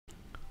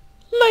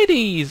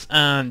Ladies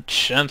and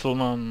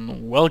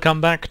gentlemen, welcome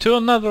back to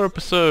another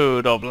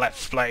episode of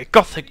Let's Play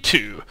Gothic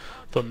 2,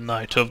 The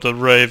Night of the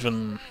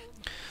Raven.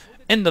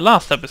 In the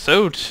last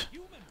episode,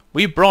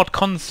 we brought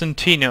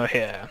Constantino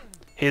here.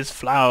 His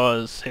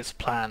flowers, his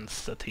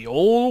plants that he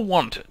all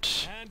wanted.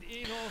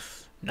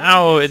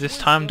 Now it is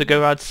time to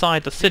go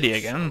outside the city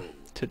again,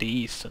 to the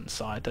eastern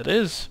side that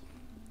is,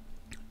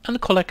 and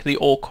collect the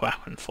orc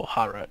weapon for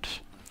Harrod.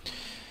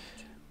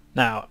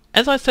 Now,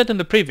 as I said in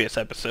the previous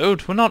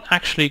episode, we're not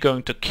actually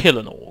going to kill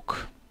an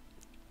orc,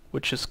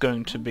 which is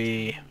going to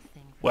be,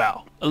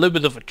 well, a little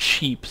bit of a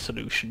cheap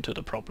solution to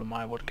the problem,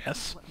 I would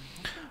guess.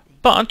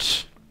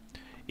 But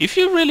if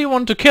you really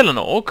want to kill an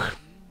orc,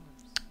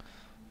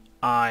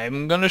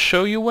 I'm gonna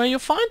show you where you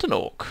find an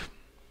orc.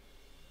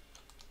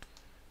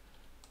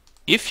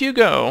 If you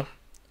go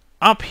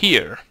up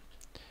here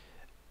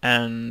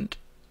and...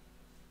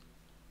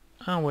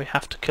 oh, we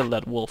have to kill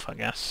that wolf, I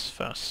guess,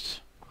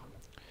 first.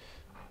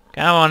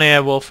 Come on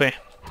here, Wolfie.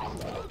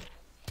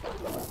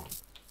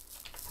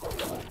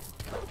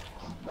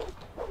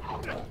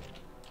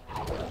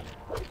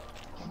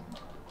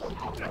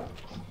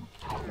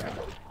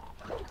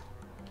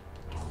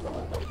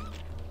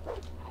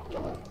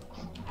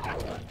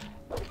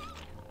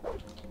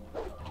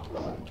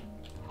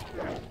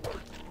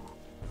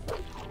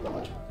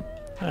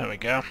 There we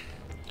go.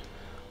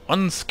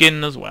 One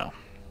skin as well.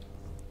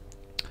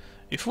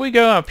 If we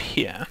go up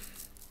here,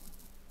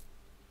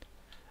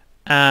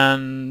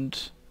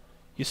 and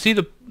you see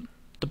the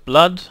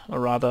blood, or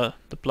rather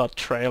the blood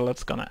trail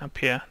that's gonna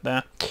appear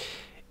there.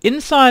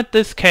 Inside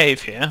this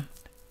cave here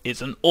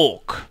is an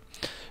orc.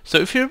 So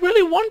if you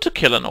really want to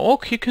kill an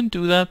orc, you can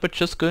do that by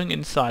just going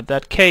inside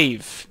that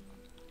cave.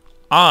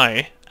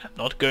 I am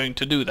not going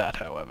to do that,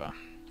 however,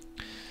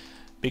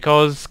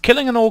 because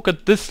killing an orc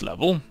at this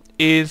level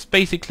is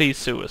basically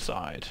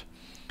suicide.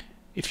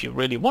 If you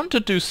really want to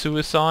do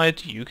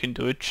suicide, you can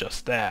do it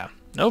just there.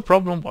 No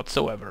problem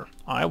whatsoever.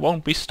 I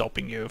won't be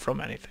stopping you from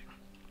anything.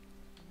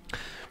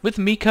 With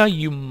Mika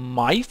you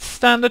might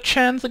stand a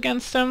chance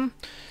against him,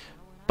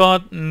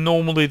 but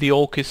normally the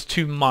orc is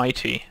too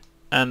mighty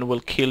and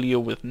will kill you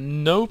with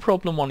no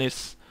problem on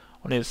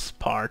his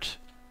part,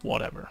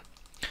 whatever.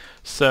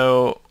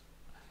 So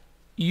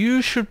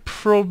you should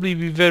probably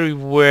be very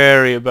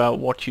wary about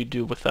what you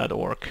do with that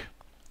orc.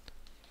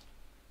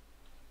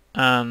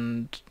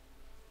 And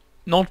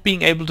not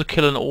being able to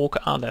kill an orc...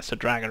 ah, that's a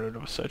dragon root I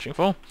was searching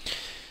for.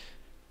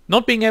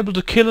 Not being able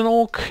to kill an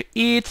orc,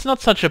 it's not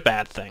such a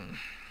bad thing.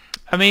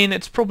 I mean,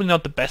 it's probably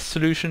not the best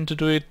solution to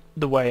do it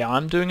the way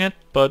I'm doing it,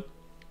 but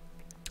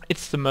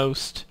it's the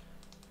most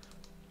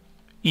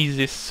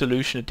easiest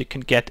solution that you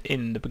can get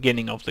in the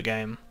beginning of the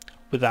game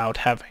without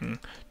having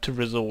to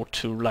resort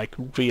to, like,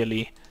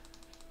 really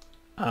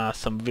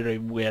some very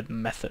weird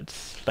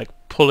methods, like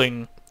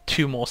pulling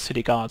 2 more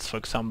city guards, for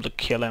example, to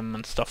kill him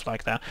and stuff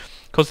like that.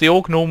 Because the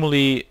orc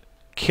normally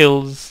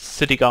kills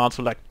city guards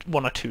with like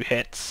 1 or 2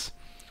 hits.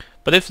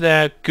 But if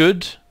they're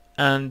good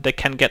and they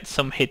can get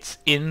some hits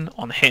in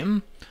on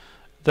him,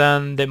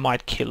 then they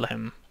might kill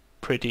him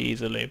pretty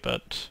easily,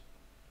 but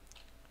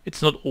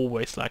it's not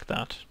always like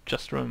that.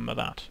 Just remember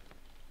that.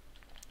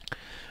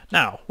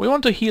 Now, we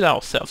want to heal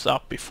ourselves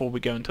up before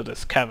we go into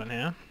this cavern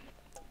here.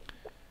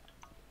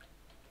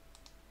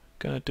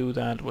 Gonna do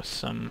that with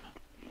some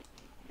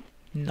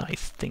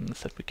nice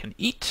things that we can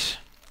eat.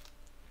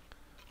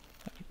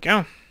 There we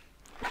go.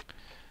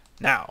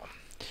 Now,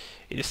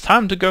 it is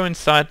time to go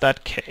inside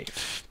that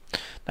cave.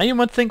 Now you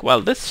might think,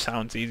 well, this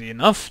sounds easy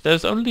enough.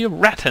 There's only a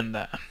rat in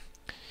there.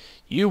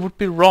 You would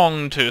be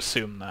wrong to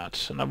assume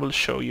that, and I will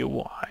show you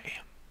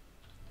why.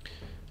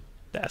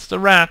 There's the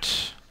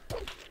rat.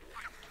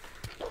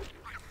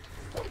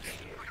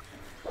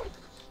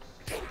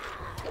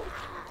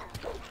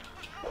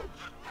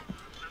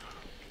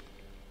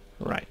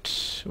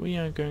 Right, we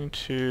are going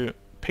to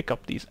pick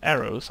up these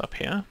arrows up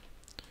here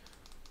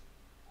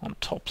on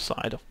top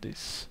side of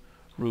this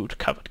root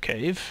covered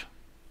cave.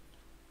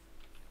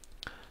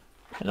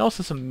 And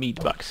also some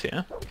meat bugs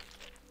here.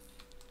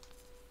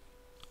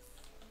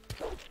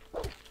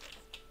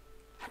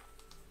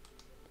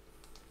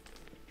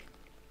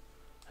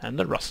 And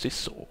the rusty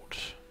sword.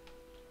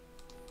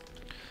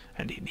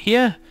 And in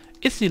here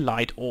is the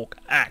light orc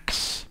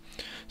axe.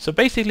 So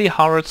basically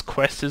Harrod's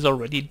quest is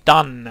already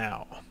done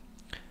now.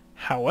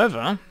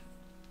 However,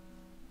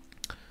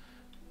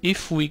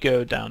 if we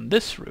go down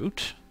this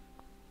route,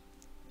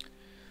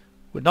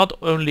 we're not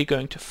only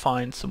going to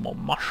find some more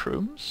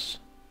mushrooms.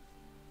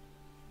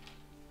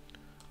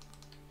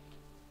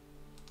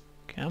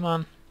 Come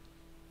on.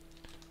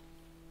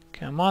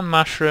 Come on,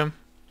 mushroom.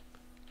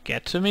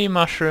 Get to me,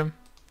 mushroom.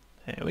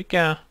 There we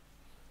go.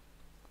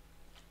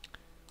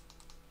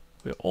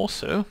 We're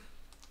also...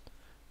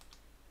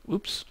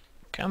 oops.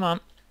 Come on.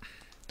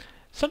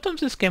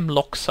 Sometimes this game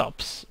locks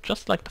up,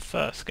 just like the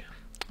first game.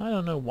 I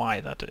don't know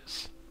why that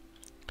is.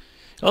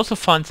 You also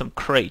find some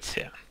crates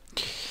here.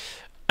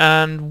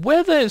 And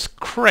where there's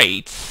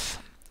crates,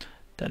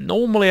 there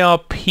normally are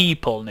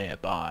people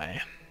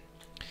nearby.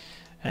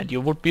 And you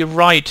would be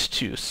right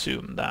to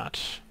assume that.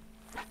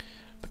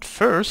 But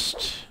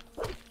first,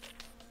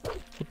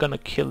 we're gonna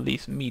kill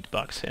these meat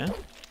bugs here.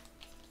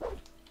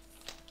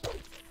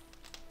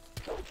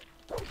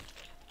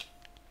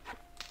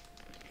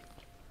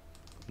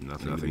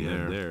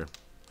 Nothing there.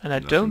 And I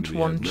don't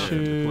want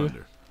to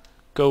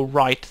go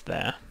right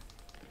there,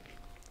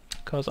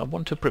 because I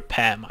want to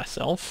prepare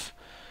myself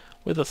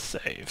with a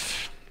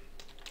save.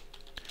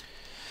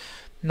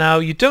 Now,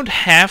 you don't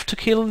have to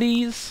kill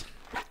these,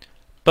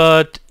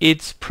 but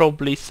it's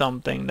probably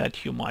something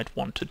that you might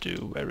want to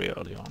do very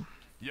early on.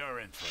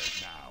 You're in for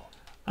it now.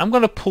 I'm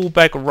gonna pull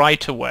back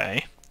right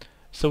away,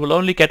 so we'll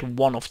only get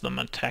one of them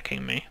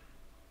attacking me.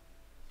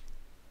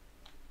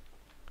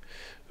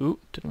 Ooh,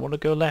 didn't want to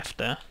go left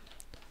there.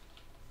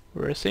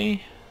 Where is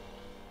he?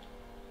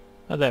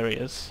 Oh, there he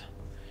is.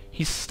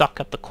 He's stuck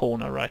at the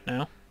corner right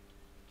now.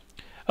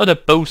 Oh, they're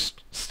both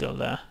still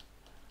there.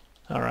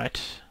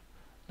 Alright.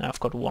 Now I've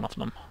got one of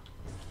them.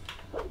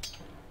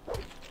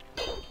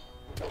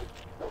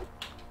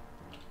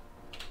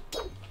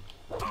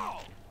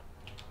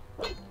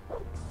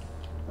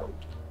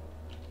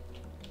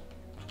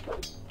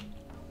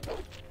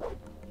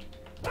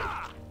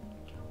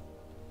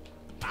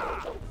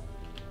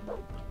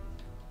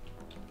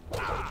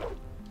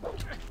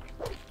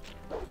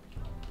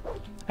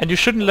 And you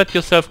shouldn't let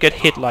yourself get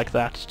hit like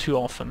that too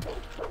often,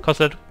 because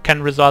that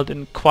can result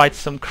in quite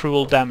some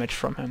cruel damage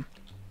from him.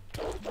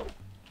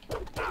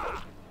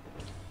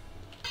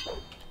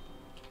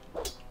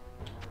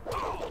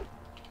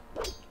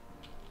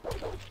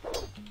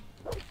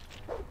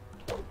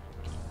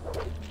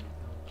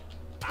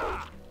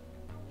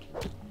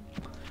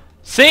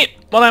 See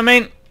what I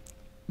mean?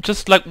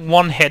 Just like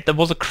one hit, there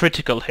was a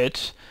critical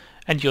hit,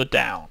 and you're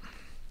down.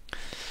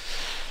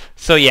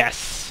 So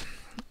yes,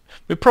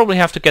 we probably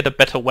have to get a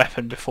better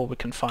weapon before we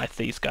can fight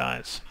these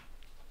guys.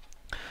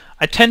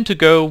 I tend to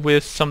go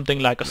with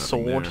something like a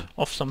sword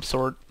of some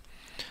sort.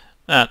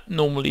 That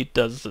normally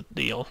does the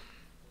deal.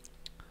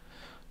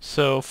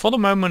 So for the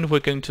moment we're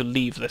going to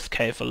leave this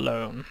cave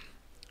alone.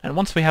 And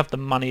once we have the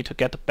money to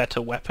get a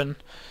better weapon,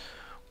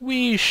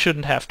 we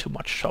shouldn't have too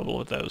much trouble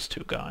with those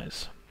two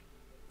guys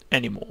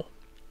anymore.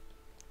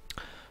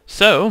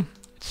 So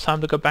it's time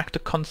to go back to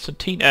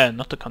Constantino,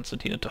 not to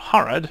Constantino, to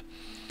Harad,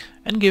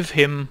 and give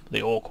him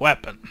the orc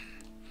weapon.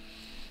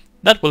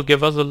 That will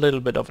give us a little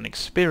bit of an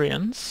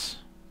experience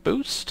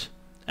boost,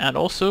 and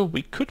also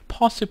we could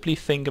possibly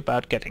think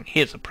about getting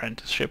his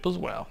apprenticeship as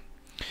well.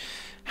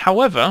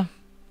 However,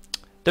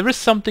 there is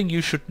something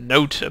you should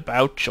note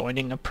about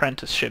joining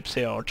apprenticeships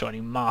here, or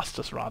joining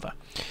masters rather.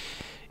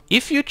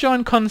 If you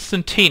join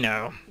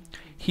Constantino,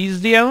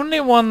 he's the only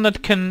one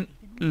that can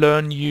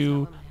learn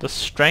you the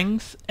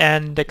strength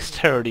and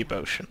dexterity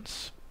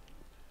potions.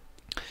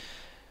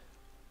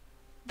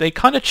 They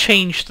kind of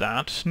changed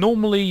that.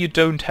 Normally you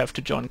don't have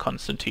to join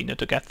Constantino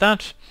to get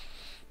that,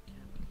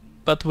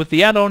 but with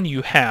the add-on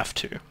you have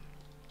to.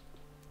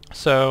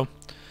 So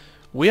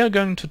we are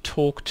going to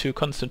talk to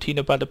Constantino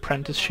about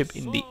apprenticeship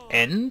in the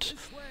end,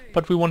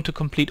 but we want to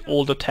complete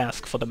all the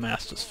tasks for the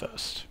masters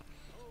first.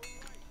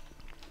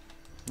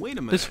 Wait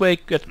a minute. This way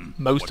get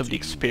most of the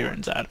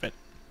experience out of it.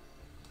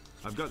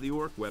 I've got the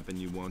orc weapon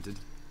you wanted.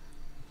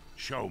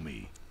 Show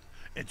me.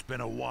 It's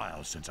been a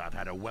while since I've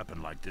had a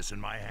weapon like this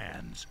in my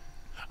hands.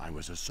 I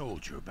was a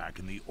soldier back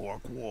in the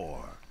Orc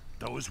War.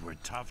 Those were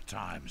tough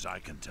times, I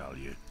can tell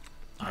you.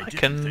 I didn't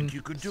can think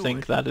you could do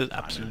think it. that is I'm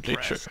absolutely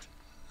true. impressed.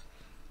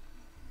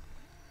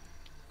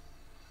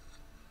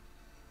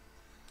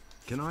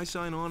 Can I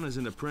sign on as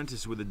an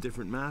apprentice with a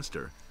different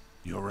master?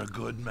 You're a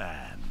good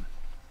man.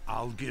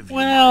 I'll give you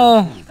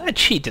Well, my approval. I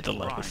cheated a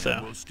little, Brian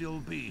so... will still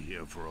be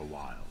here for a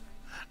while,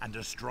 and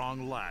a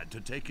strong lad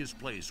to take his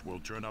place will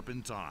turn up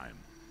in time.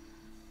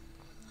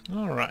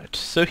 Alright,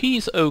 so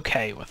he's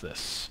okay with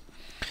this.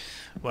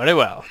 Very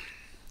well.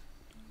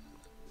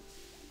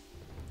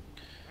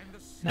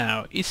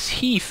 Now, is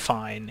he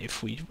fine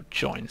if we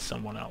join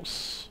someone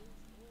else?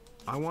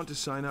 I want to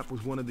sign up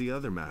with one of the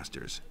other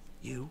masters.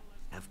 You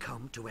have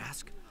come to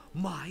ask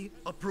my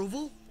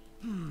approval?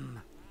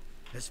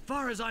 As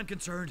far as I'm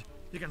concerned,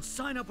 you can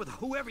sign up with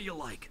whoever you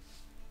like.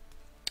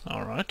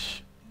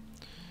 Alright.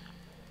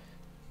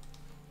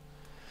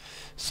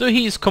 So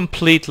he's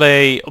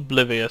completely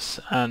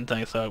oblivious and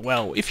thinks like,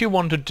 well, if you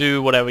want to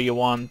do whatever you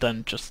want,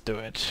 then just do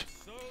it.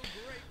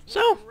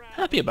 So,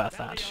 happy about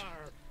that.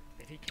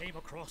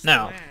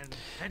 Now,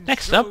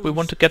 next up we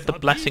want to get the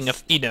blessing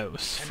of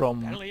Enos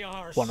from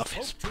one of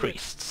his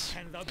priests.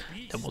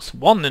 There was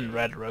one in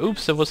red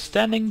robes that was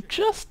standing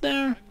just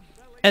there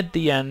at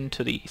the end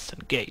to the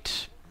eastern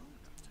gate.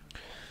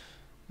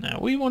 Now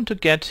we want to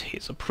get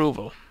his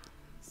approval,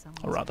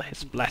 or rather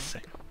his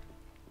blessing.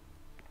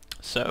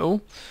 So,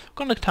 I'm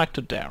gonna talk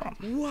to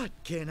Darren. What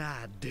can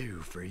I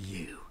do for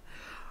you?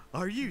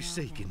 Are you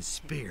seeking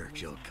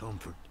spiritual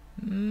comfort?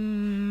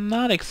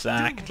 Not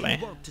exactly. Do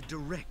you want to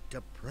direct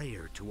a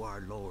prayer to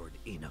our Lord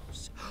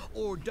Enos,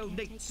 or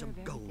donate some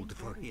gold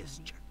for his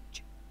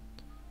church?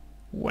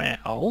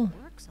 Well,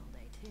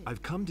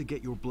 I've come to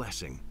get your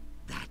blessing.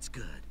 That's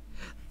good.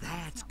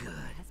 That's good.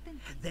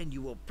 Then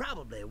you will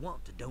probably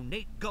want to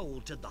donate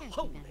gold to the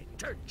Holy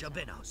Church of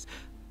Innos,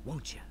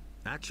 won't you?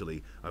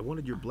 Actually, I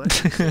wanted your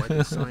blessing so I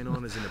could sign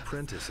on as an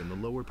apprentice in the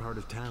lower part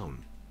of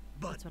town.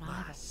 But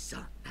my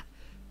son,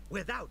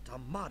 without a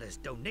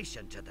modest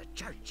donation to the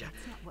church,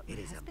 it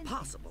is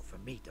impossible for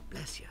me to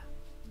bless you.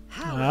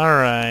 How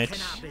Alright.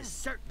 can I be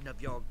certain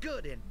of your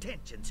good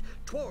intentions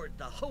toward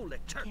the Holy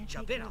Church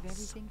of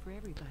Innos?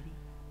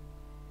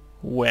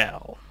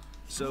 Well.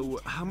 So,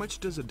 how much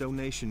does a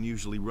donation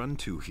usually run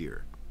to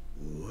here?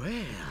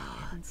 Well,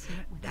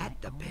 that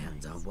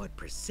depends on what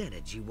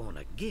percentage you want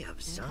to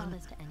give, son.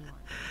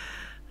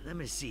 Let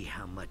me see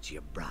how much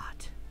you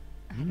brought.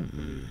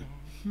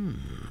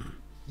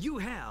 You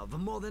have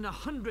more than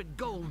 100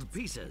 gold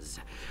pieces.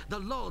 The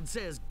Lord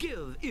says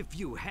give if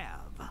you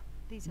have.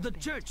 The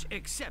church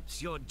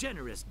accepts your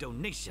generous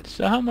donation.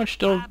 So how much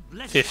do? I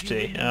bless 50. you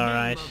in the name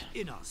Alright. of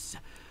Innos,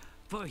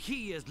 for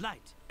he is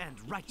light and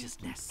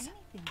righteousness.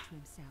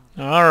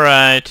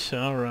 Alright,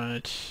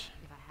 alright.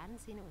 If I hadn't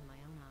seen it with my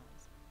own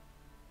eyes.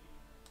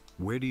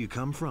 Where do you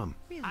come from?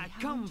 I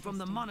come from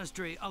the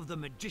monastery of the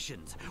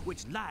magicians,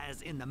 which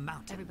lies in the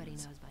mountains. Everybody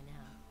knows by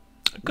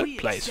now. A good We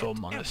place for a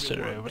accept monastery,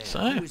 I everyone would there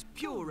say. who is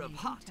pure of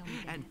heart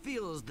and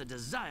feels the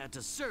desire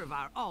to serve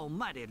our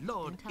almighty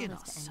Lord Don't tell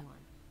this Innos. to anyone.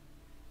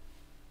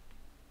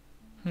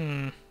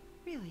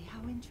 Really,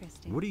 how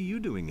interesting. What are you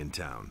doing in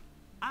town?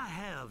 I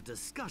have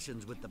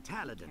discussions with the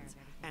paladins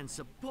and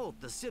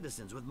support the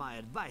citizens with my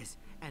advice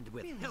and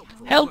with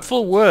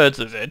Helpful words,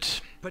 is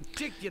it?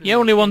 Particularly You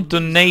only want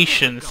in these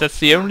donations. difficult That's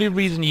the only times.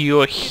 reason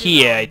you're It is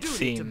here, our it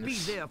duty to be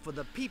seems. there for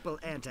the people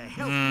and to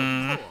help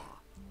the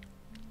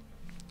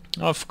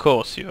poor. Of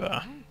course you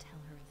are. Don't tell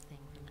her a thing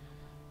from now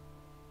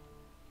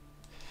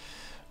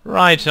on.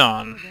 Right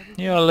on.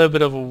 You're a little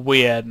bit of a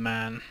weird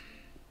man.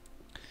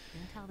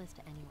 Don't tell this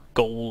to anyone.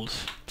 Gold.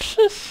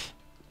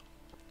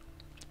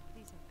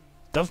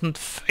 Doesn't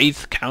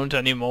faith count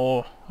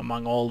anymore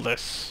among all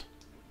this?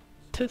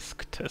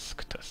 Tisk,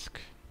 tisk, tisk.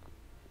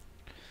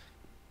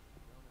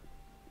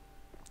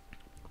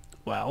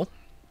 Well,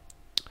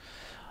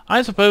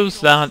 I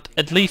suppose that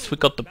at least we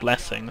got the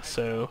blessing,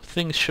 so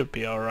things should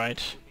be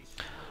alright.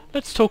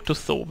 Let's talk to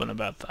Thorben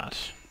about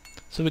that,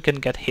 so we can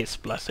get his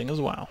blessing as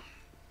well.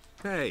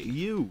 Hey,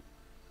 you!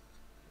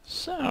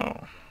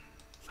 So,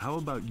 How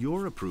about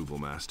your approval,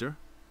 Master?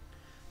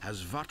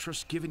 Has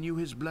Vatras given you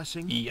his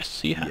blessing?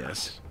 yes he has.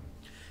 Yes.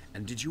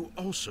 And did you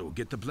also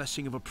get the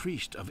blessing of a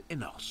priest of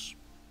Innos?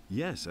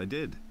 Yes, I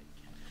did.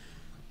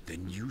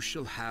 Then you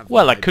shall have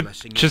Well, I my could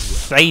blessing just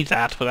as well. say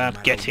that No without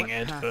matter getting what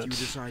it, path but you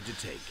decide to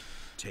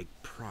take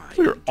pride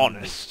We're in doing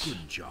honest. a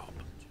good job,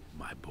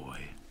 my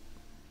boy.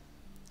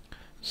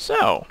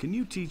 so, Can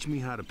you teach me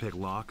how to pick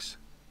locks?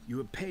 You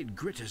have paid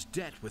Gritter's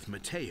debt with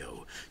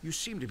Matteo. You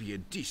seem to be a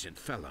decent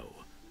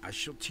fellow. I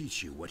shall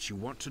teach you what you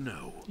want to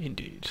know.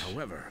 indeed.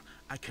 However,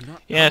 I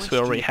cannot Yes, we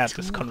promise already you had too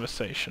this much.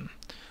 conversation.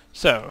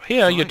 So,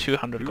 here are your Fine.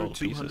 200 Here are gold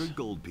 200 pieces.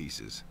 gold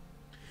pieces.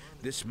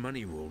 This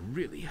money will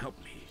really help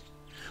me.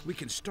 We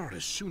can start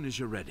as soon as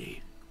you're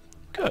ready.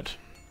 Good.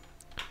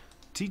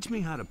 Teach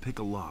me how to pick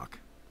a lock.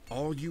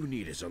 All you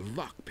need is a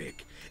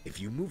lockpick. If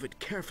you move it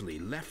carefully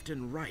left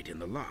and right in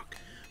the lock,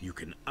 you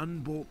can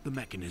unbolt the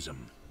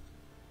mechanism.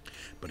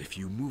 But if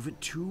you move it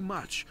too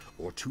much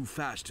or too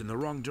fast in the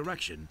wrong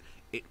direction,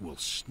 it will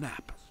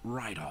snap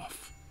right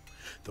off.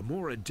 The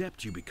more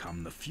adept you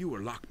become, the fewer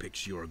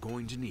lockpicks you are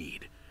going to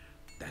need.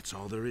 That's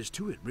all there is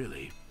to it,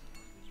 really.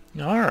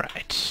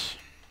 Alright.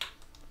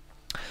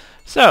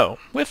 So,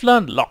 we've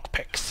learned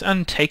lockpicks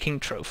and taking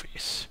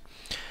trophies.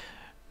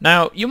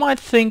 Now, you might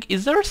think,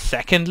 is there a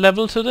second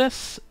level to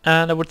this?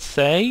 And I would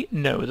say,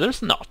 no,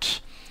 there's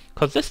not.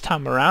 Because this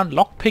time around,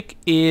 lockpick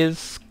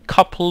is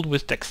coupled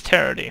with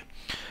dexterity.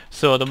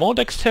 So the more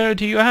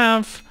dexterity you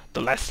have,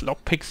 the less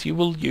lockpicks you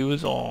will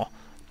use, or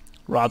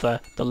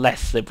rather, the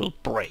less they will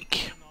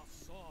break.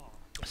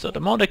 So the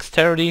more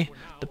dexterity,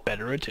 the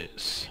better it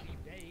is.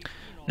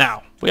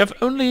 Now, we have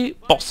only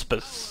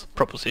Bosper's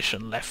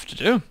proposition left to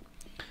do.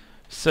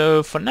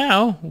 So for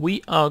now,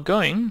 we are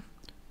going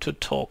to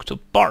talk to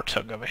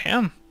Bartok over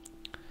here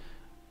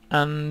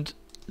and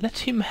let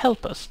him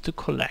help us to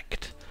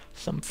collect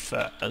some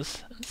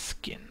furs and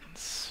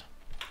skins.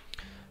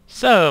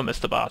 So,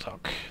 Mr.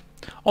 Bartok,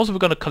 also we're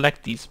going to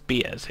collect these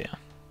beers here.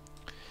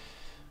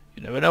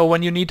 You never know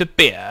when you need a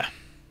beer.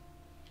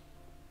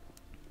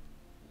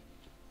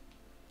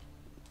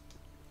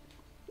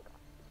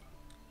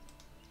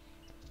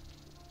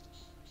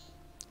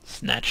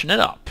 Snatching it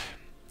up.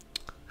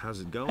 How's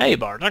it going? Hey,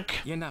 Bartok.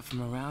 You're not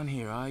from around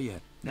here, are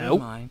you? Nope. Never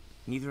mind.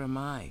 Neither am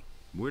I.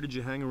 Where did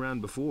you hang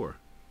around before?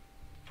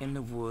 In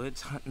the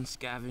woods, hunting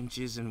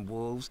scavengers and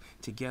wolves,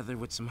 together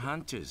with some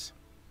hunters.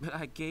 But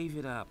I gave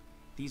it up.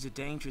 These are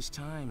dangerous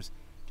times.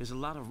 There's a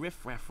lot of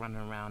riffraff running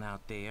around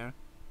out there.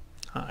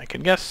 I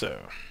can guess so.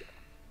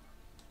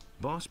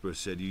 Bosper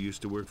said you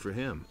used to work for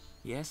him.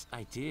 Yes,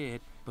 I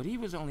did, but he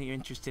was only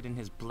interested in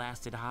his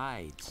blasted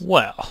hides.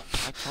 Well,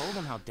 I told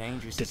him how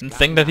dangerous it's didn't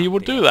think gotten that he out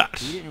would do there. that.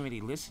 He didn't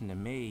really listen to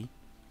me.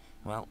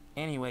 Well,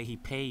 anyway, he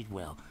paid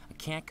well. I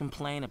can't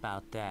complain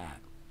about that.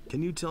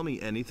 Can you tell me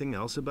anything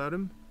else about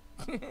him?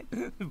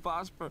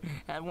 Vosper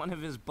had one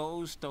of his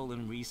bows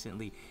stolen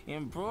recently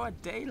in broad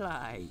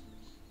daylight.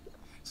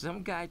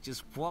 Some guy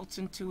just waltzed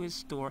into his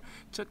store,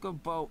 took a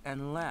bow,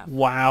 and left.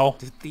 Wow.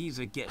 The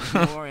thieves are getting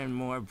more and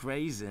more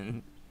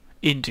brazen.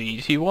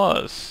 Indeed he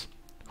was.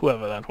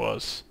 Whoever that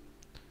was.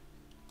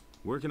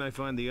 Where can I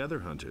find the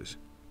other hunters?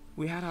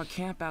 We had our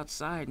camp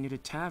outside near the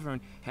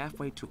tavern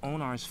halfway to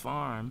Onar's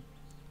farm.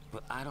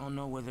 But I don't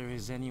know whether there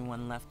is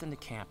anyone left in the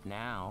camp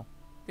now.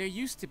 There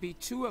used to be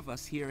 2 of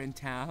us here in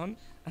town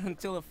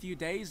until a few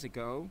days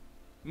ago.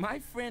 My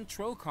friend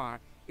Trokar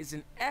is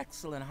an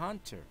excellent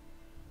hunter.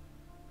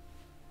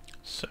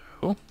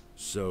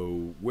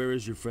 So, where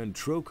is your friend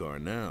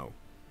Trokar now?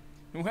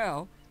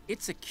 Well,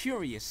 it's a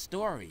curious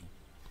story.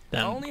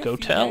 Then Only go a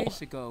few tell.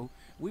 days ago,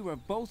 we were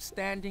both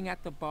standing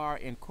at the bar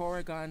in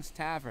Corrigan's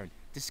tavern,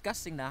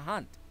 discussing the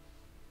hunt.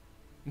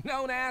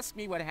 Don't ask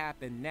me what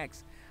happened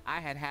next. I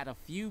had had a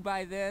few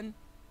by then.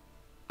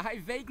 I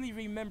vaguely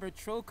remember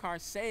Trokar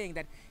saying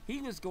that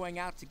he was going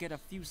out to get a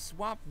few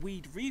swamp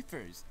weed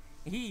reefers.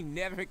 He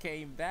never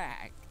came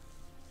back.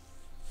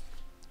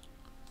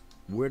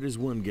 Where does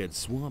one get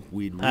swamp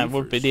weed reefers? That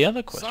would be the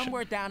other question.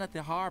 Somewhere down at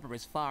the harbor,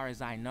 as far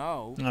as I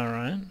know.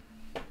 Alright.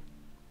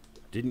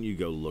 Didn't you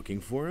go looking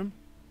for him?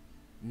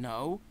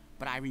 No,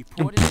 but I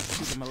reported it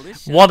to the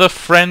militia. What a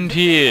friend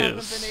he They haven't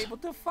is. been able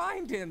to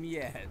find him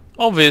yet.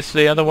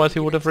 Obviously, otherwise he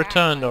would have Attacked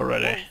returned by a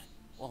already.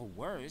 wolf, or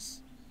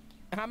worse.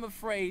 I'm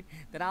afraid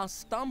that I'll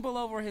stumble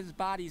over his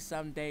body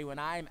someday when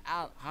I'm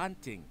out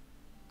hunting.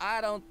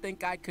 I don't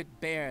think I could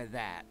bear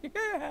that.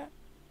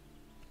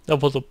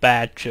 That was a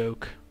bad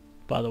joke,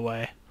 by the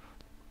way.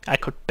 I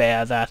could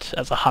bear that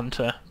as a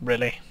hunter,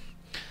 really.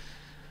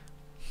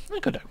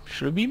 That could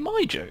actually be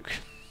my joke.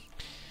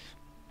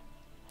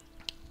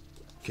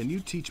 Can you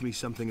teach me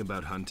something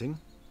about hunting?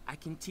 I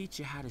can teach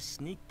you how to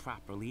sneak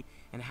properly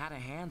and how to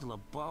handle a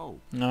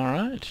bow.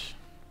 Alright.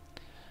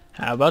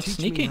 How about Teach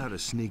sneaking? me how to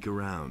sneak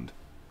around.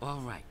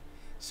 Alright,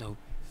 so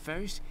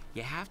first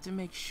you have to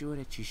make sure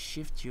that you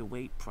shift your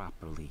weight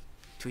properly.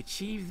 To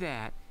achieve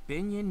that,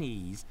 bend your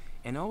knees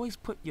and always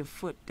put your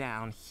foot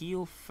down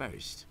heel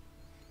first.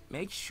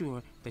 Make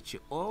sure that you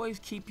always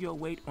keep your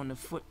weight on the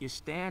foot you're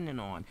standing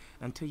on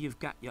until you've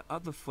got your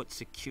other foot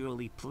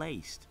securely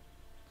placed.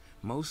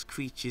 Most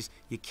creatures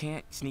you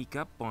can't sneak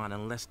up on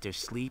unless they're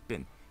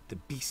sleeping. The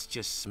beasts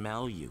just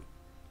smell you.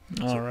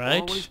 So always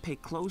Alright. pay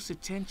close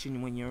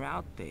attention when you're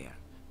out there.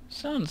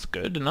 Sounds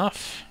good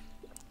enough.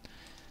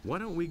 Why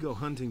don't we go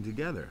hunting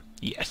together?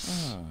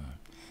 Yes.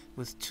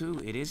 With 2,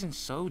 it isn't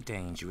so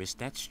dangerous,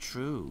 that's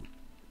true.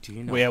 Do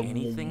you know We are,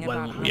 anything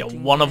about we are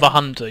hunting? one of a then?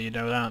 hunter, you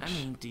know that. I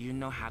mean, do you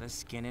know how to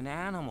skin an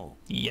animal?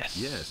 Yes.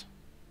 Yes.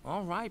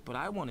 Alright, but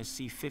I want to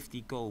see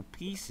 50 gold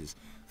pieces.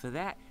 For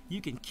that,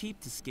 you can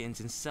keep the skins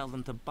and sell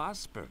them to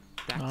Bosper.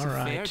 That's a fair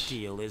Alright.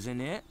 deal,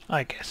 isn't it?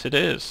 I guess it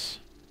is.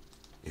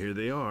 Here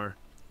they are.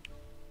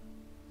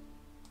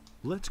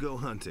 Let's go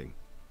hunting.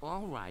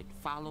 Alright,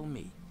 follow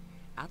me.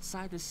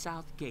 Outside the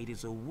south gate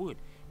is a wood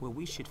where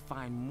we should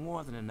find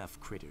more than enough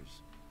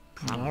critters.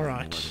 Probably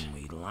Alright. more than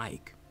we'd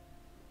like.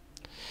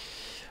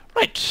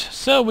 Right,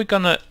 so we're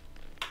gonna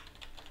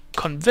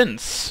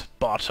convince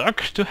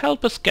Bartok to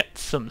help us get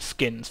some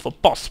skins for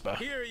Bosper.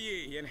 Hear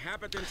ye,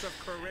 inhabitants of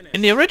Corinus.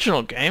 In the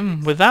original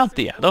game, without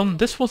the add-on,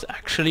 this was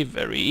actually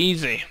very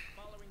easy.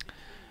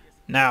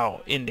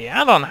 Now, in the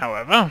add-on,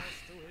 however,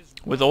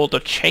 with all the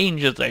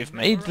changes they've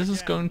made, this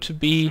is going to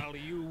be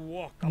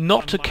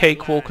not a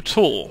cakewalk at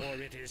all.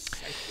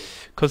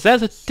 Because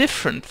there's a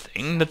different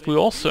thing that we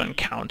also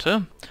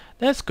encounter.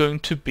 There's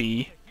going to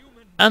be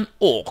an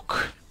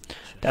orc.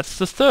 That's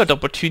the third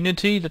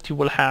opportunity that you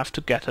will have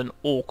to get an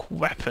orc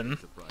weapon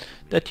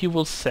that you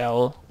will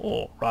sell,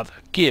 or rather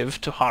give,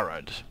 to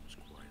Harrod.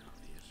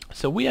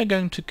 So we are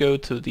going to go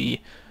to the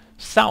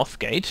south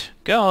gate,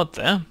 go out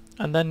there,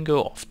 and then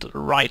go off to the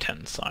right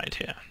hand side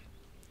here.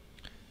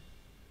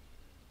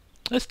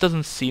 This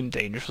doesn't seem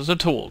dangerous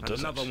at all,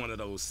 does Another it? one of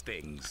those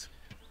things.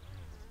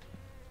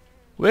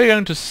 We're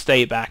going to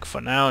stay back for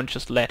now and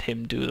just let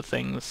him do the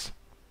things.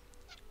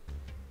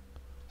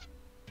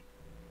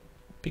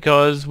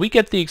 Because we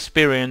get the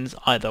experience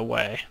either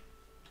way.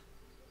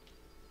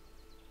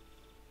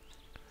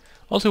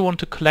 Also want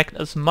to collect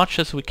as much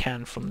as we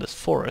can from this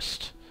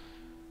forest.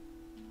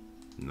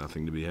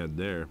 Nothing to be had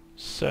there.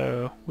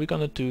 So we're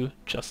gonna do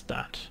just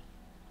that.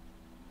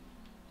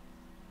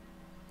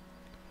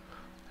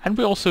 And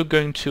we're also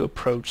going to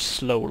approach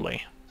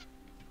slowly.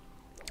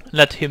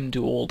 Let him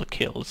do all the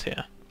kills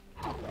here.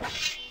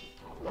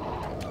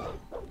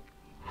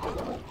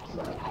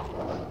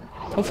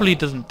 Hopefully he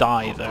doesn't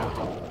die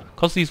though.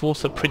 Because these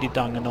wolves are pretty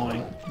dang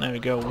annoying. There we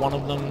go, one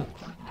of them.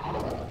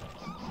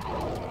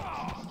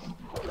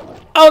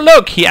 Oh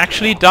look, he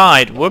actually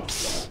died.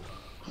 Whoops.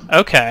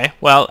 Okay,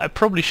 well I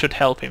probably should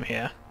help him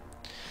here.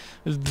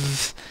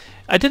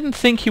 I didn't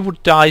think he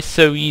would die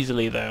so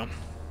easily though.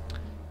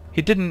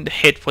 He didn't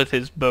hit with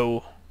his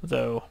bow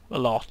though a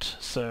lot,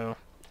 so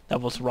that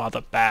was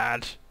rather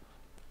bad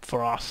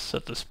for us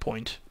at this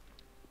point.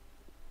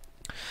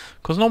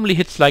 Because normally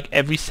hits like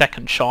every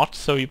second shot,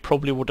 so he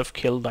probably would have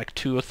killed like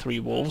 2 or 3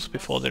 wolves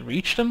before they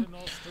reached him.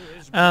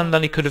 And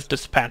then he could have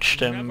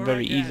dispatched them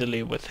very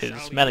easily with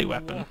his melee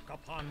weapon.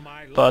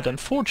 But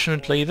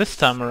unfortunately, this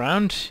time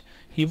around,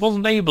 he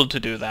wasn't able to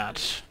do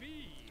that.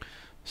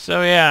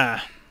 So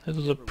yeah, it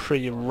was a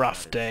pretty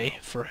rough day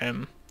for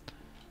him.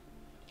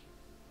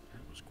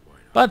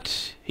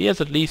 But he has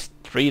at least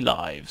 3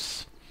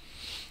 lives.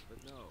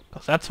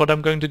 Because that's what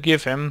I'm going to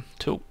give him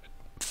to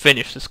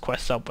finish this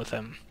quest up with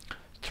him.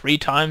 3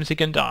 times he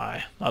can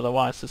die,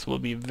 otherwise this will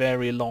be a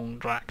very long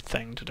dragged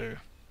thing to do.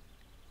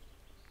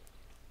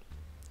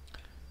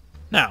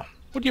 Now,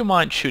 would you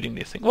mind shooting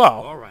this thing?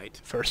 Well, All right.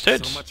 first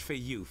hit. So much for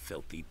you,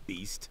 filthy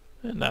beast.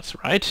 And that's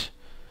right.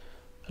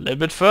 A little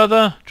bit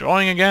further,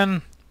 drawing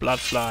again,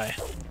 bloodfly.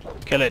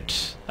 Kill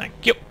it. Thank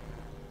you.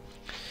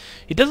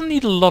 He doesn't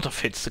need a lot of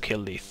hits to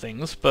kill these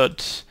things,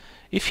 but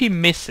if he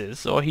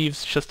misses, or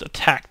he's just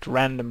attacked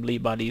randomly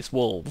by these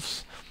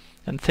wolves,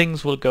 then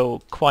things will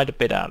go quite a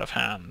bit out of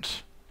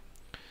hand.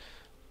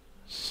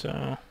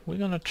 So, we're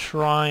gonna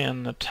try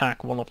and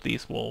attack one of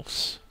these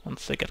wolves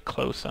once they get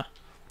closer.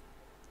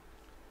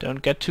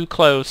 Don't get too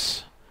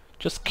close,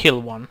 just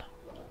kill one.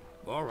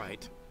 All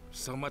right.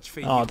 So much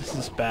for Oh, you. this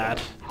is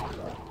bad.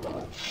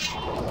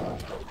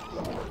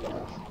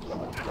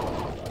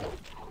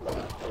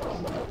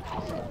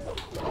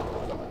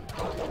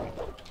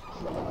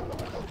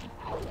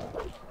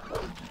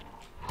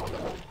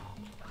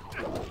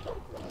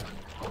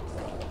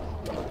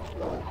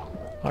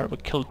 Alright, we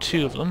killed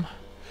 2 of them.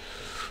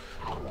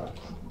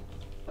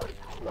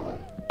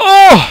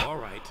 Oh! All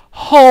right.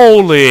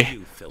 Holy!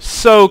 You filthy.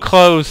 So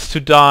close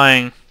to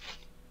dying.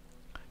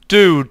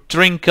 Dude,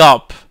 drink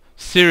up.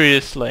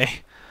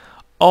 Seriously.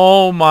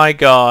 Oh my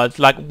god,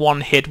 like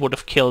 1 hit would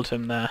have killed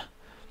him there.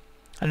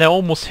 And I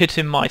almost hit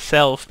him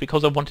myself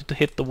because I wanted to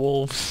hit the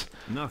wolves.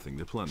 Nothing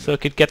to plunder. So I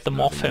could get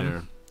them off Nothing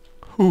him.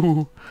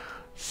 Ooh,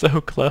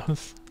 so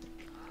close.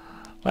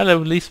 Well,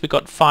 at least we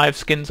got 5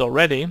 skins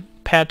already.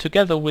 Paired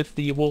together with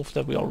the wolf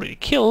that we already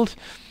killed,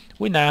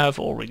 we now have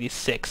already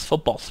 6 for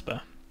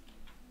Bosper.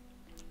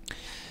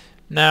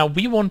 Now,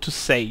 we want to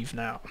save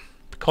now.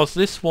 Because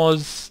this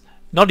was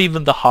not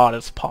even the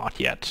hardest part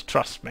yet,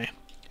 trust me.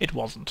 It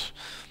wasn't.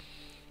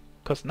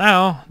 Because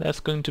now, there's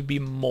going to be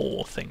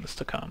more things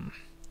to come.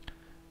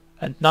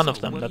 And none of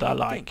So them what that do I you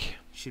like. think?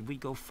 Should we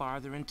go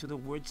farther into the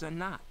woods or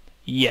not?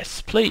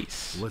 Yes,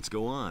 please. Let's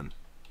go on.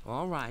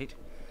 All right.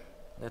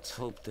 Let's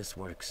hope this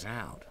works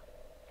out.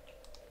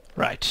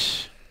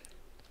 Right.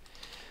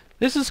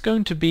 This is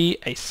going to be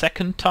a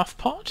second tough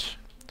part,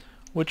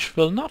 which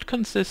will not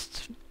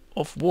consist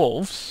of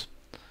wolves.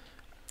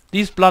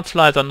 These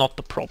bloodflies are not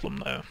the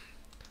problem though.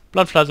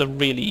 Bloodflies are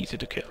really easy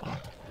to kill.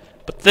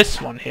 But this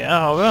one here,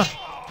 however...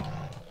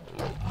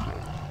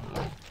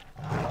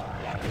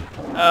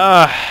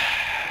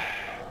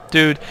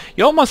 dude,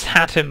 you almost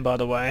had him, by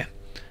the way.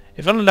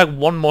 If only like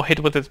 1 more hit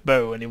with his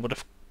bow and he would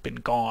have been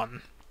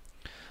gone.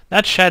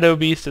 That shadow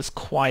beast is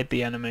quite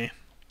the enemy.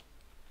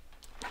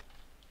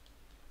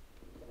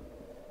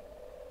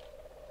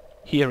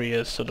 Here he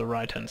is to the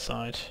right hand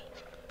side.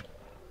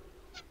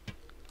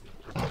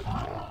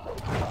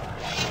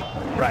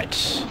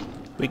 Right,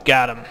 we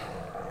got him.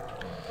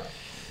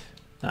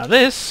 Now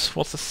this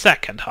was the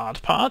second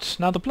hard part.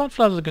 Now the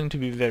bloodflies are going to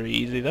be very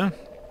easy though.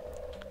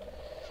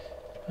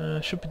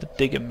 Should be the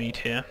digger meat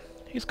here.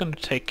 He's going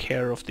to take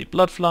care of the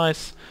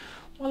bloodflies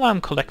while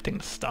I'm collecting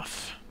the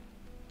stuff.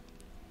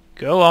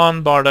 Go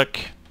on,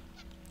 Bardock.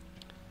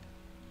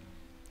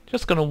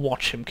 Just gonna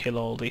watch him kill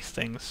all these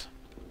things.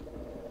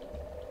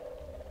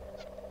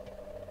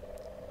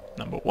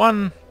 Number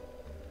 1.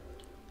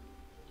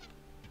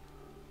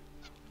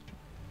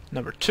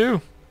 Number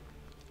 2.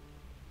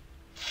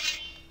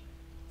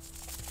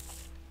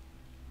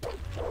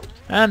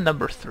 And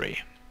number 3.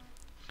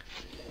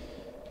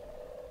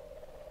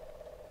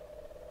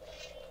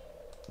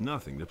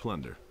 Nothing to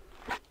plunder.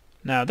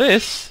 Now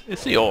this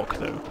is the orc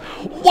though.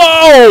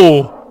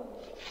 Whoa!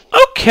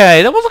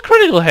 Okay, that was a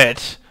critical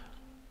hit.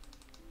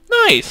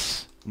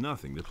 Nice.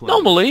 Nothing to plunder.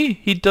 Normally,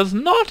 he does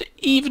not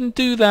even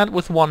do that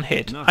with 1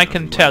 hit. I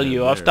can Nothing tell like you,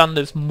 that I've there. done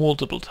this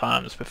multiple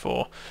times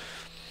before.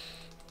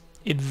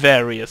 In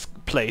various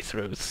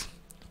playthroughs.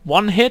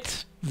 1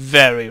 hit,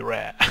 very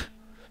rare.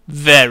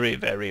 Very,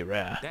 very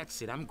rare.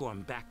 That's it. I'm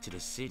going back to the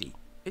city.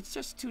 It's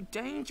just too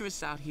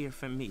dangerous out here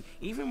for me,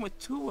 even with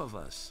 2 of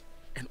us.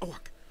 An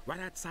orc right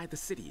outside the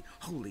city.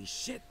 Holy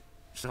shit.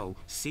 So,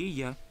 see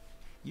ya.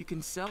 You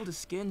can sell the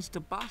skins to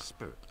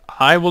Bosper.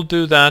 I will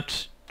do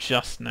that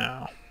just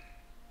now.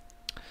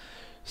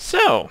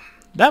 So,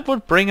 that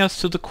would bring us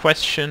to the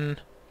question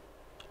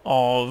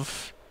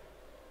of...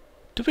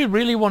 do we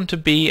really want to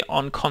be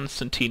on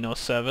Constantino's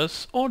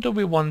servers, or do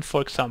we want, for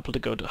example, to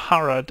go to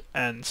Harad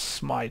and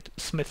smith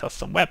us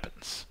some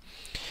weapons?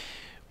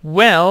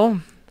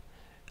 Well,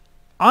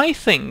 I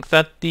think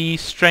that the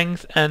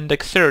strength and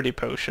dexterity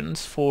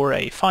potions for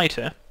a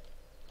fighter,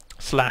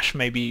 slash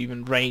maybe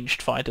even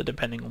ranged fighter,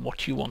 depending on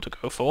what you want to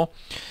go for,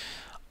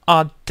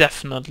 are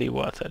definitely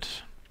worth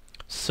it.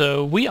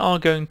 So we are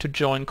going to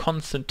join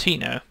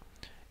Constantino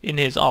in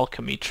his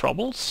alchemy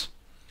troubles,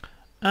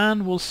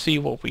 and we'll see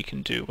what we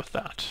can do with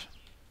that.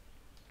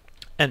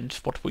 And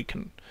what we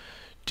can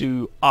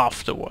do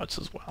afterwards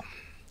as well.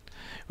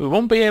 We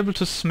won't be able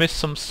to smith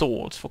some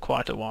swords for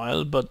quite a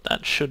while, but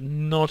that should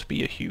not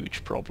be a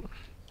huge problem.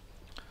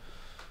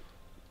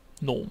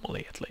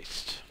 Normally, at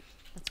least.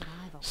 That's what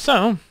I've always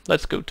So,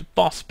 let's go to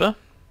Bosper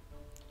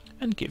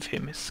and give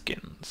him his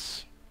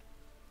skins.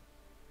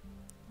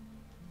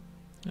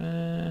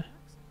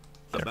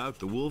 About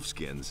the wolf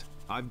skins,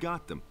 I've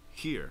got them.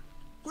 Here.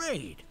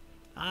 Great.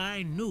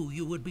 I knew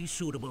you would be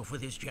suitable for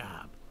this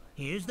job.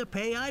 Here's the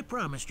pay I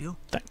promised you.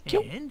 Thank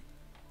you. And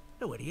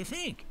what do you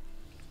think?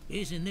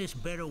 Isn't this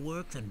better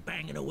work than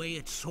banging away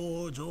at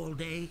swords all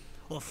day,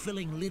 or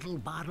filling little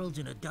bottles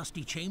in a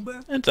dusty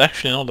chamber? It's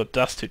actually not a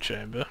dusty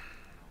chamber.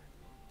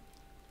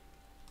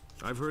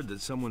 I've heard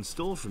that someone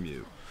stole from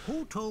you.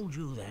 Who told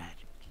you that?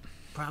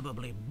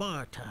 Probably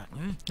Bartok,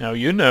 huh? Now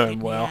you know him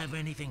Didn't well. he have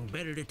anything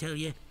better to tell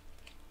you?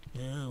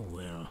 Oh,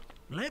 well.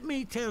 Let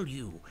me tell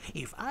you,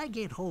 if I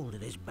get hold of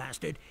this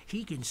bastard,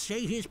 he can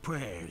say his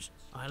prayers.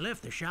 I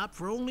left the shop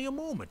for only a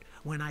moment.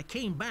 When I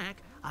came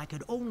back, I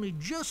could only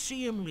just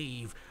see him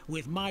leave,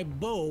 with my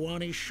bow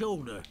on his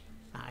shoulder.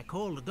 I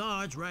called the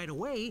guards right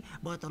away,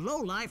 but the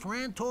lowlife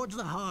ran towards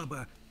the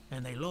harbor,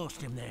 and they lost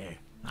him there.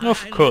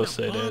 Of course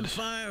they I lit a did.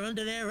 bonfire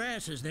under their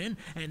asses then,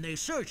 and they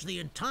searched the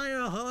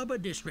entire harbor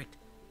district.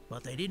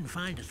 But they didn't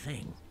find a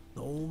thing.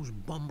 Those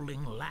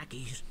bumbling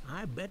lackeys.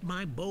 I bet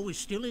my bow is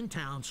still in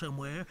town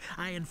somewhere.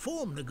 I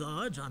informed the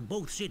guards on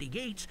both city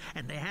gates,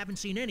 and they haven't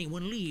seen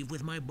anyone leave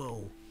with my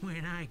bow.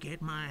 When I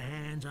get my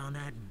hands on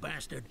that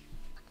bastard...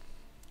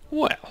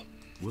 Well,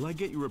 Will I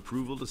get your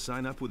approval to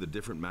sign up with a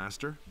different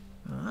master?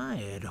 I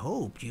had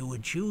hoped you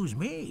would choose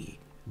me.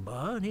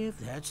 But if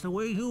that's the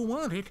way you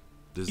want it...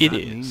 Does It that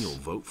mean is. you'll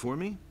vote for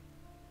me?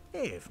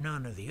 If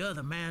none of the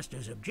other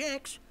masters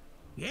objects,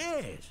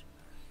 yes.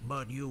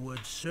 But you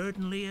would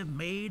certainly have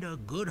made a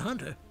good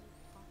hunter.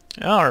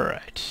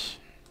 alright.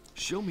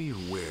 Show me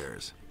your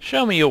wares.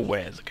 Show me your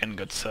wares again,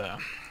 good sir.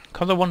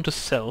 Because I want to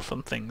sell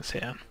some things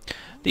here.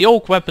 The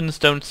orc weapons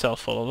don't sell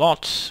for a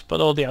lot,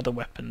 but all the other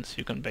weapons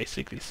you can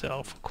basically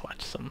sell for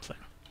quite something.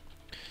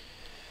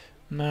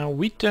 Now,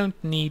 we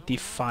don't need the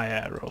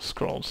fire arrow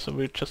scrolls, so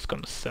we're just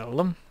gonna sell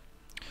them.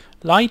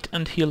 Light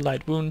and heal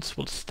light wounds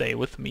will stay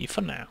with me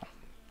for now.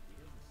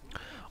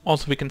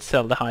 Also, we can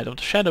sell the hide of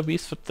the shadow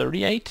beast for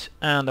 38,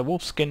 and the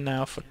wolf skin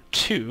now for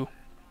 2,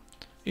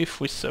 if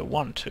we so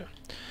want to.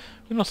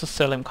 We can also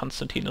sell him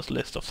Constantino's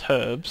list of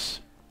herbs.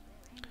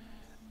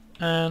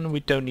 And we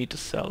don't need to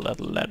sell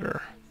that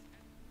leather.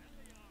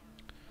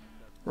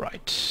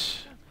 Right.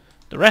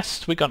 The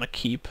rest we're gonna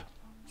keep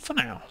for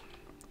now.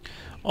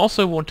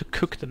 Also want to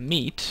cook the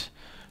meat,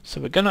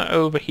 so we're gonna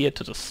over here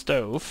to the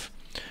stove.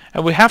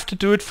 And we have to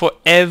do it for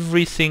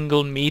every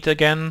single meat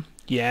again.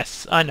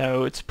 Yes, I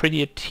know, it's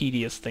pretty a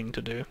tedious thing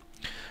to do.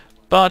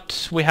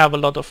 But we have a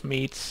lot of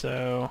meat,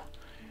 so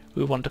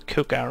we want to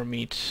cook our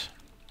meat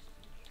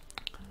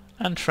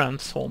and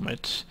transform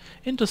it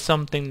into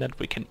something that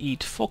we can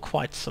eat for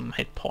quite some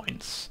hit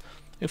points,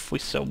 if we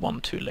so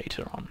want to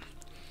later on.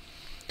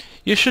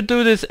 You should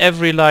do this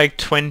every like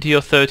 20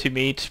 or 30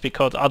 meat,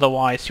 because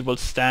otherwise you will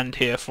stand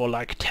here for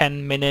like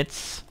 10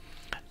 minutes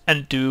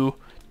and do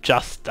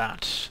just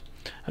that.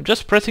 I'm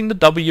just pressing the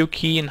W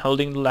key and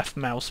holding the left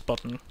mouse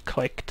button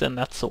clicked, and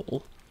that's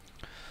all.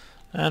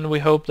 And we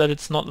hope that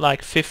it's not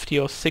like 50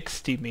 or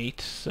 60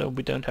 meat, so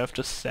we don't have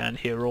to stand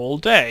here all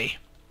day.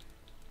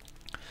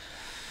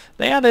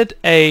 They added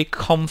a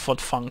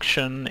comfort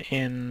function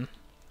in...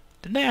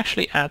 Did they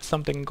actually add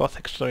something in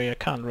Gothic 3? I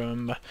can't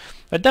remember.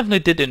 They definitely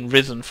did in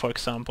Risen, for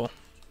example.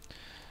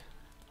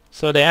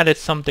 So they added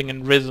something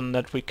in Risen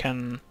that we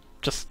can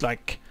just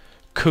like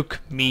cook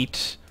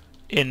meat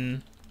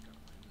in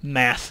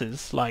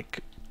masses, like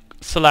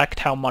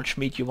select how much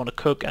meat you want to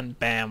cook and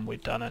bam,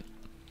 we've done it.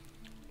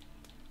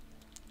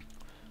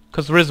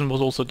 Because Risen was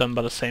also done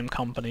by the same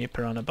company,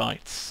 Piranha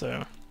Bytes,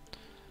 so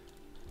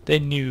they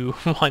knew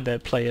why their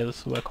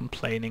players were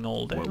complaining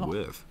all day What long.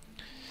 with?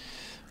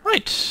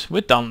 Right,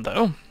 we're done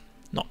though.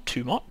 Not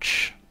too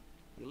much.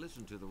 You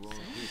listen to the wrong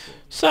people.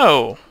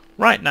 So,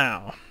 right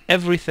now,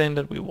 everything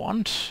that we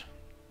want.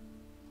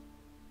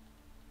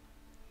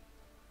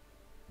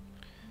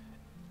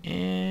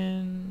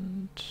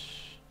 And...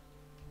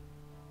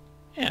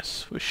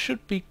 yes, we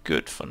should be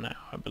good for now,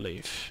 I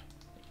believe.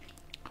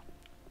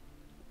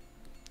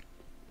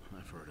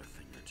 I've heard a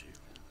thing or two.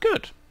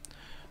 Good.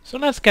 So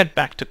let's get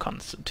back to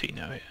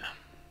Constantino here.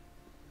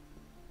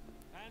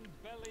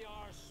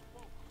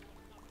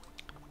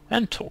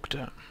 And talk to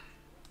him.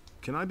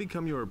 Can I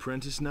become your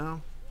apprentice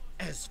now?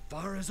 As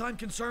far as I'm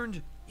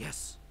concerned,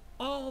 yes.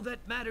 All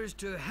that matters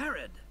to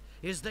Herod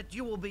is that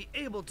you will be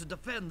able to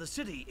defend the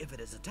city if it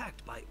is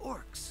attacked by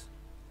orcs.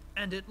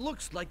 And it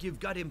looks like you've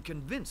got him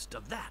convinced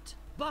of that.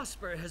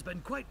 Bosper has been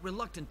quite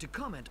reluctant to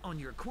comment on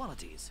your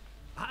qualities.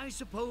 I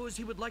suppose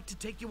he would like to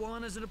take you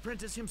on as an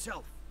apprentice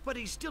himself, but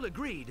he still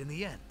agreed in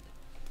the end.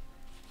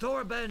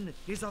 Thorben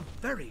is a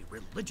very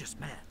religious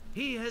man.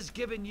 He has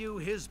given you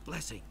his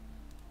blessing.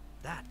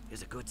 That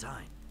is a good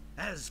sign.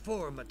 As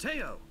for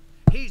Mateo,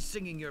 he's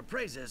singing your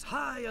praises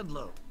high and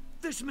low.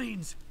 This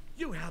means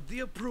you have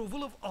the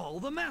approval of all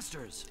the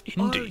masters.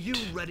 Indeed. Are you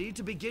ready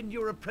to begin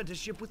your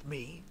apprenticeship with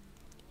me?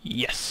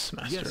 Yes,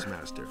 Master. Yes,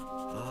 Master.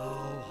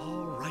 Oh,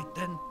 all right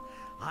then.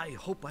 I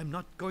hope I'm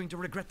not going to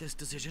regret this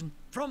decision.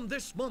 From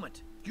this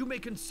moment, you may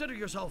consider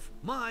yourself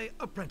my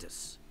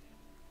apprentice.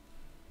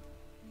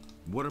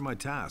 What are my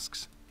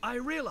tasks? I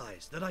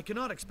realize that I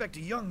cannot expect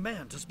a young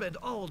man to spend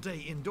all day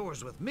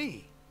indoors with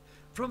me.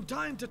 From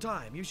time to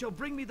time, you shall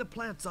bring me the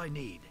plants I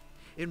need.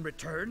 In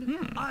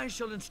return, I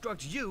shall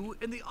instruct you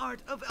in the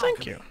art of alchemy.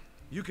 Thank you.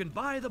 You can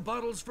buy the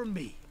bottles from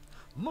me.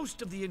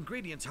 Most of the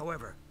ingredients,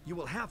 however, you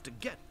will have to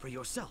get for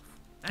yourself.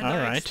 And All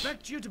I right.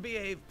 expect you to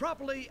behave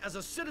properly as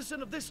a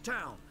citizen of this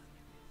town.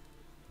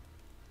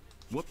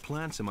 What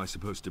plants am I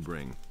supposed to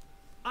bring?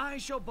 I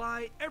shall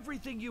buy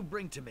everything you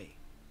bring to me,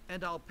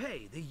 and I'll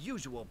pay the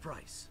usual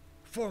price.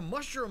 For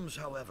mushrooms,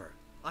 however,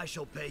 I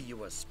shall pay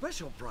you a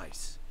special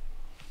price.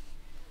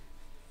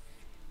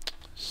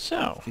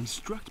 So,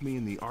 Instruct me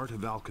in the art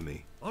of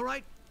alchemy. All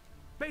right,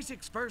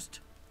 basics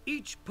first.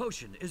 Each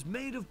potion is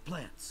made of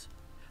plants.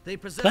 They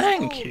possess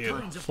thank all you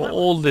kinds of for powers.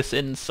 all this They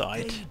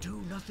insight.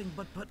 do nothing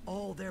but put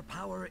all their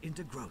power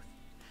into growth.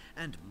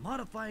 And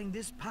modifying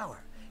this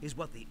power is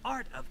what the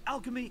art of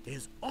alchemy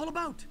is all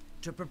about.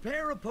 To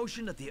prepare a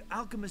potion at the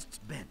alchemist's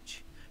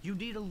bench, you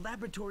need a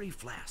laboratory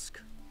flask.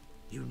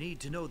 You need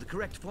to know the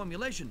correct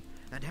formulation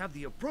and have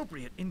the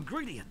appropriate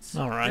ingredients.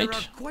 All right. There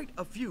are quite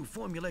a few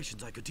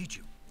formulations I could teach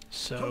you.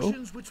 So,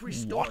 Potions which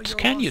restore what your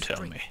can you lost tell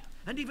strength, me?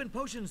 and even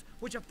potions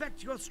which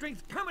affect your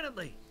strength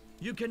permanently.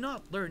 You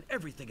cannot learn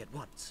everything at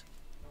once.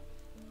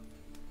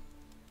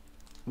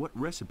 What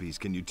recipes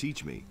can you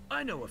teach me?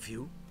 I know a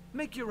few.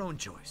 Make your own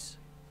choice.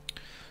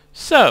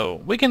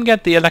 So, we can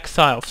get the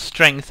elixir of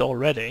strength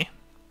already,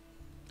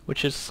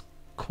 which is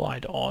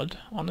quite odd,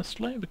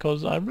 honestly,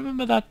 because I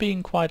remember that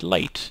being quite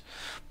late.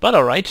 But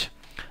alright.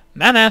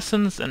 Man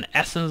essence and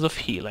essence of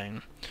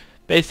healing.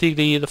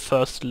 Basically the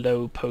first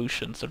low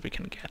potions that we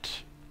can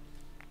get.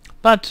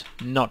 But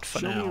not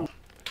for now.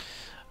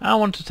 I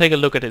want to take a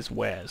look at his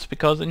wares,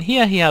 because in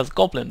here he has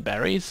goblin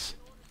berries,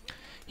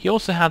 he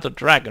also has a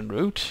dragon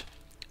root,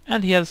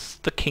 and he has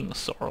the king's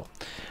sorrel.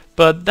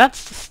 But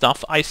that's the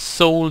stuff I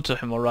sold to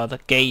him, or rather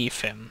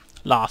gave him,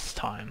 last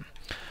time.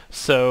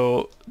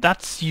 So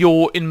that's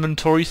your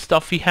inventory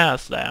stuff he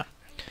has there.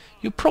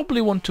 You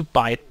probably want to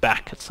buy it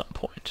back at some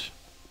point.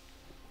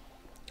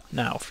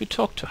 Now, if you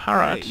talk to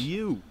Harad, Hey,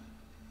 you!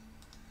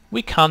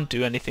 we can't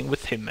do anything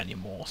with him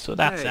anymore, so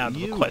that's Hey, out of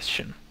the you.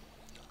 question.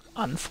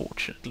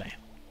 Unfortunately.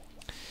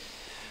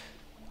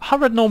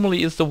 Harad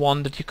normally is the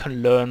one that you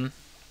can learn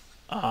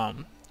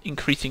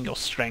increasing your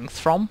strength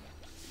from.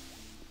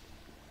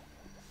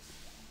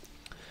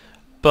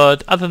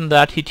 But other than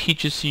that, he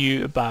teaches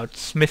you about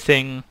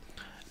smithing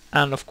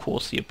and of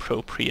course the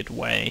appropriate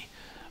way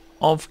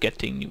of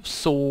getting new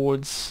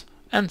swords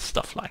and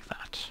stuff like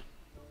that.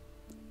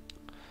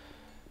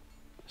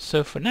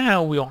 So for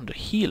now we want to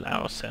heal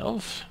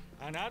ourselves.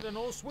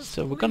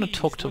 So we're gonna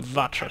talk to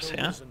Vatras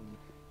here.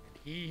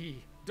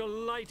 He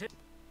delighted.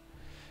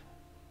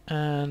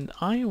 And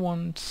I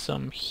want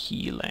some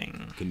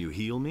healing. Can you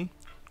heal me?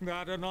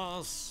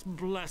 Adanos,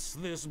 bless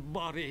this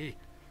body.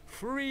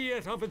 Free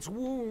it of its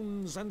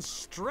wounds and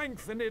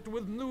strengthen it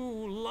with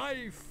new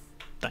life.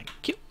 Thank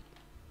you.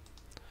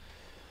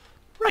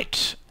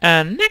 Right,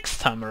 and next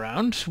time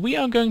around we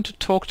are going to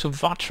talk to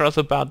Vatras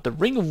about the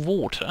Ring of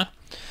Water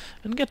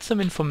and get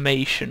some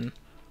information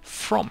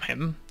from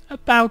him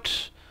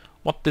about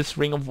what this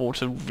Ring of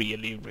Water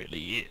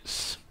really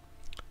is.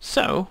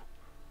 So,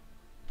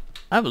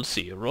 I will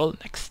see you all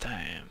next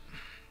time.